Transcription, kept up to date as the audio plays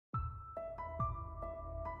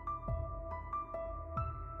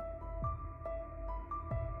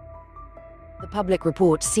public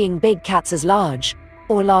report seeing big cats as large,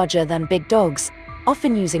 or larger than big dogs,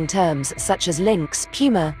 often using terms such as lynx,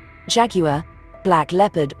 puma, jaguar, black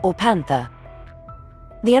leopard, or panther.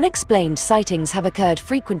 The unexplained sightings have occurred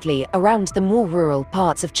frequently around the more rural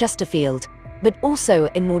parts of Chesterfield, but also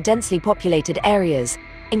in more densely populated areas,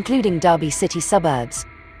 including Derby city suburbs.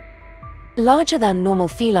 Larger than normal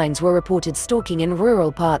felines were reported stalking in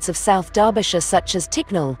rural parts of South Derbyshire such as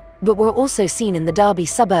Ticknall, but were also seen in the Derby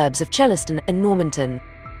suburbs of Chellaston and Normanton.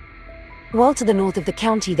 While to the north of the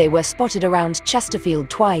county they were spotted around Chesterfield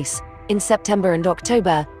twice, in September and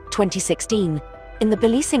October 2016, in the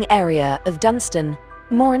policing area of Dunstan,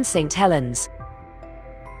 Moor and St Helens.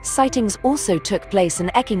 Sightings also took place in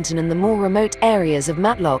Eckington and the more remote areas of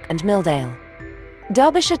Matlock and Milldale.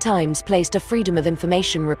 Derbyshire Times placed a Freedom of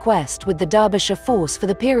Information request with the Derbyshire Force for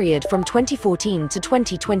the period from 2014 to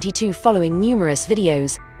 2022 following numerous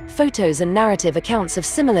videos, photos and narrative accounts of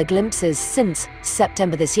similar glimpses since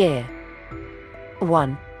September this year.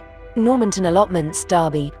 1. Normanton Allotments,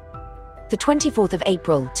 Derby. The 24th of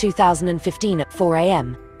April 2015 at 4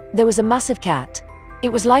 AM. There was a massive cat.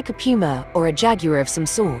 It was like a puma or a jaguar of some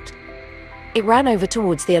sort. It ran over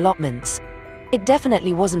towards the allotments. It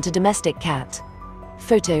definitely wasn't a domestic cat.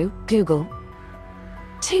 Photo, Google.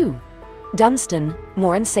 2. Dunstan,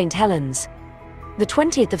 Moor and St Helens. The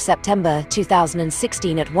 20th of September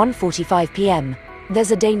 2016 at 1:45 PM. There's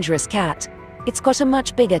a dangerous cat. It's got a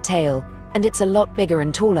much bigger tail, and it's a lot bigger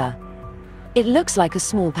and taller. It looks like a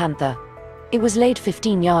small panther. It was laid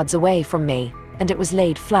 15 yards away from me, and it was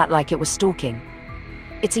laid flat like it was stalking.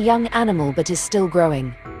 It's a young animal but is still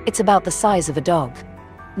growing. It's about the size of a dog.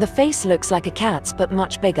 The face looks like a cat's but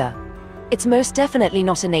much bigger. It's most definitely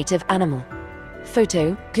not a native animal.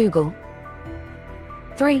 Photo, Google.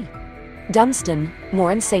 3. Dunstan,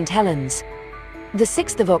 Moor and St Helens. The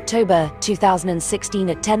 6th of October 2016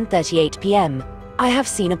 at 10:38 PM. I have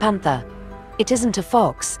seen a panther. It isn't a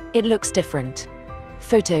fox, it looks different.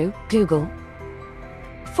 Photo, Google.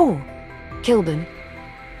 4. Kilburn.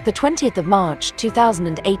 The 20th of March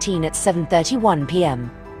 2018 at 7:31 PM.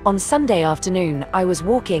 On Sunday afternoon, I was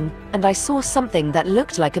walking, and I saw something that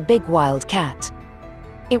looked like a big wild cat.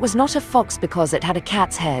 It was not a fox because it had a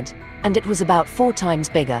cat's head, and it was about 4 times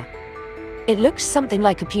bigger. It looked something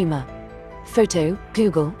like a puma. Photo,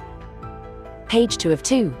 Google. Page 2 of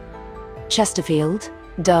 2. Chesterfield,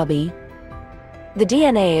 Derby. The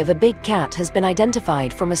DNA of a big cat has been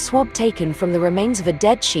identified from a swab taken from the remains of a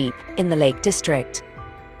dead sheep in the Lake District.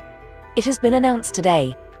 It has been announced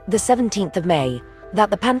today, the 17th of May, that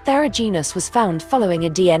the Panthera genus was found following a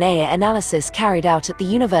DNA analysis carried out at the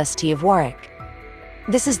University of Warwick.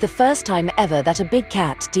 This is the first time ever that a big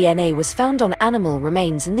cat DNA was found on animal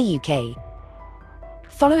remains in the UK.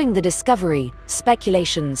 Following the discovery,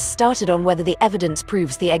 speculations started on whether the evidence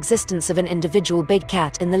proves the existence of an individual big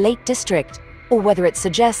cat in the Lake District, or whether it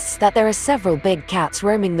suggests that there are several big cats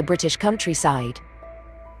roaming the British countryside.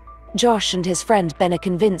 Josh and his friend Ben are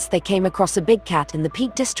convinced they came across a big cat in the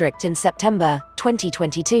Peak District in September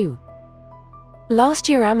 2022. Last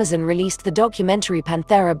year Amazon released the documentary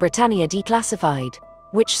Panthera Britannia Declassified,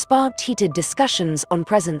 which sparked heated discussions on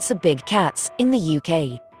presence of big cats in the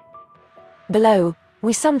UK. Below,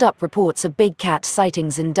 we summed up reports of big cat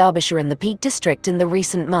sightings in Derbyshire and the Peak District in the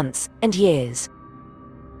recent months and years.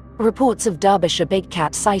 Reports of Derbyshire big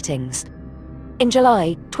cat sightings. In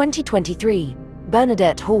July 2023,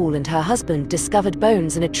 Bernadette Hall and her husband discovered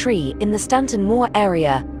bones in a tree in the Stanton Moor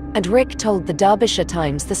area, and Rick told the Derbyshire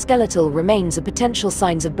Times the skeletal remains are potential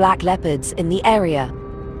signs of black leopards in the area.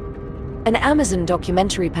 An Amazon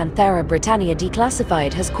documentary Panthera Britannia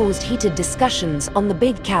Declassified has caused heated discussions on the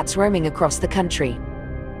big cats roaming across the country.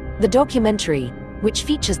 The documentary, which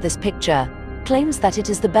features this picture, claims that it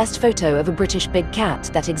is the best photo of a British big cat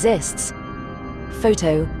that exists.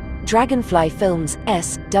 Photo, Dragonfly Films,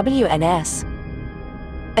 SWNS.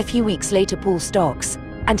 A few weeks later Paul Stocks,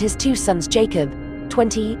 and his 2 sons Jacob,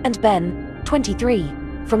 20, and Ben, 23,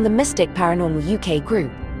 from the Mystic Paranormal UK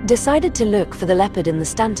group, decided to look for the leopard in the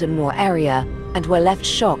Stanton Moor area, and were left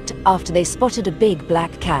shocked after they spotted a big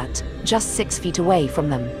black cat, just 6 feet away from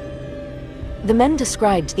them. The men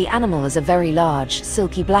described the animal as a very large,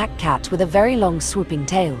 silky black cat with a very long swooping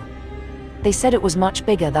tail. They said it was much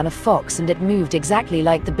bigger than a fox and it moved exactly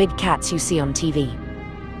like the big cats you see on TV.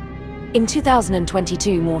 In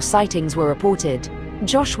 2022 more sightings were reported.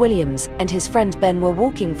 Josh Williams and his friend Ben were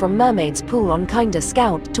walking from Mermaid's Pool on Kinder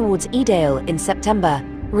Scout towards Edale in September,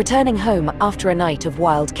 returning home after a night of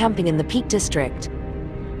wild camping in the Peak District.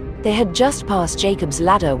 They had just passed Jacob's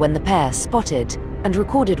Ladder when the pair spotted and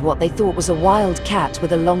recorded what they thought was a wild cat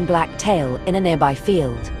with a long black tail in a nearby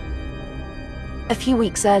field. A few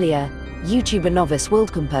weeks earlier, YouTuber Novice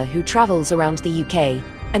Wildcamper, who travels around the UK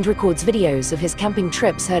and records videos of his camping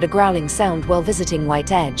trips, heard a growling sound while visiting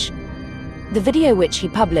White Edge. The video, which he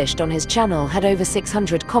published on his channel, had over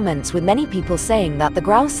 600 comments, with many people saying that the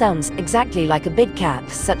growl sounds exactly like a big cat,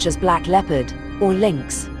 such as black leopard or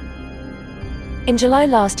lynx. In July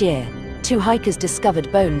last year, 2 hikers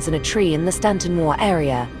discovered bones in a tree in the Stanton Moor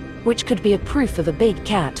area, which could be a proof of a big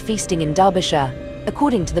cat feasting in Derbyshire,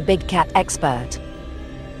 according to the big cat expert.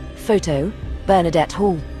 Photo: Bernadette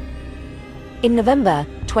Hall. In November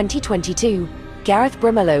 2022, Gareth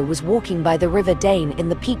Brimelow was walking by the River Dane in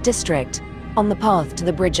the Peak District, on the path to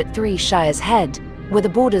the bridge at Three Shires Head, where the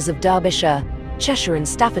borders of Derbyshire, Cheshire and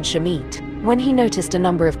Staffordshire meet, when he noticed a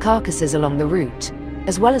number of carcasses along the route,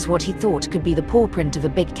 as well as what he thought could be the paw print of a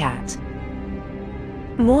big cat.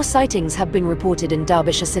 More sightings have been reported in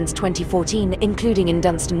Derbyshire since 2014, including in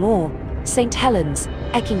Dunstan Moor, St Helens,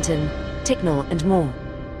 Eckington, Ticknall and more.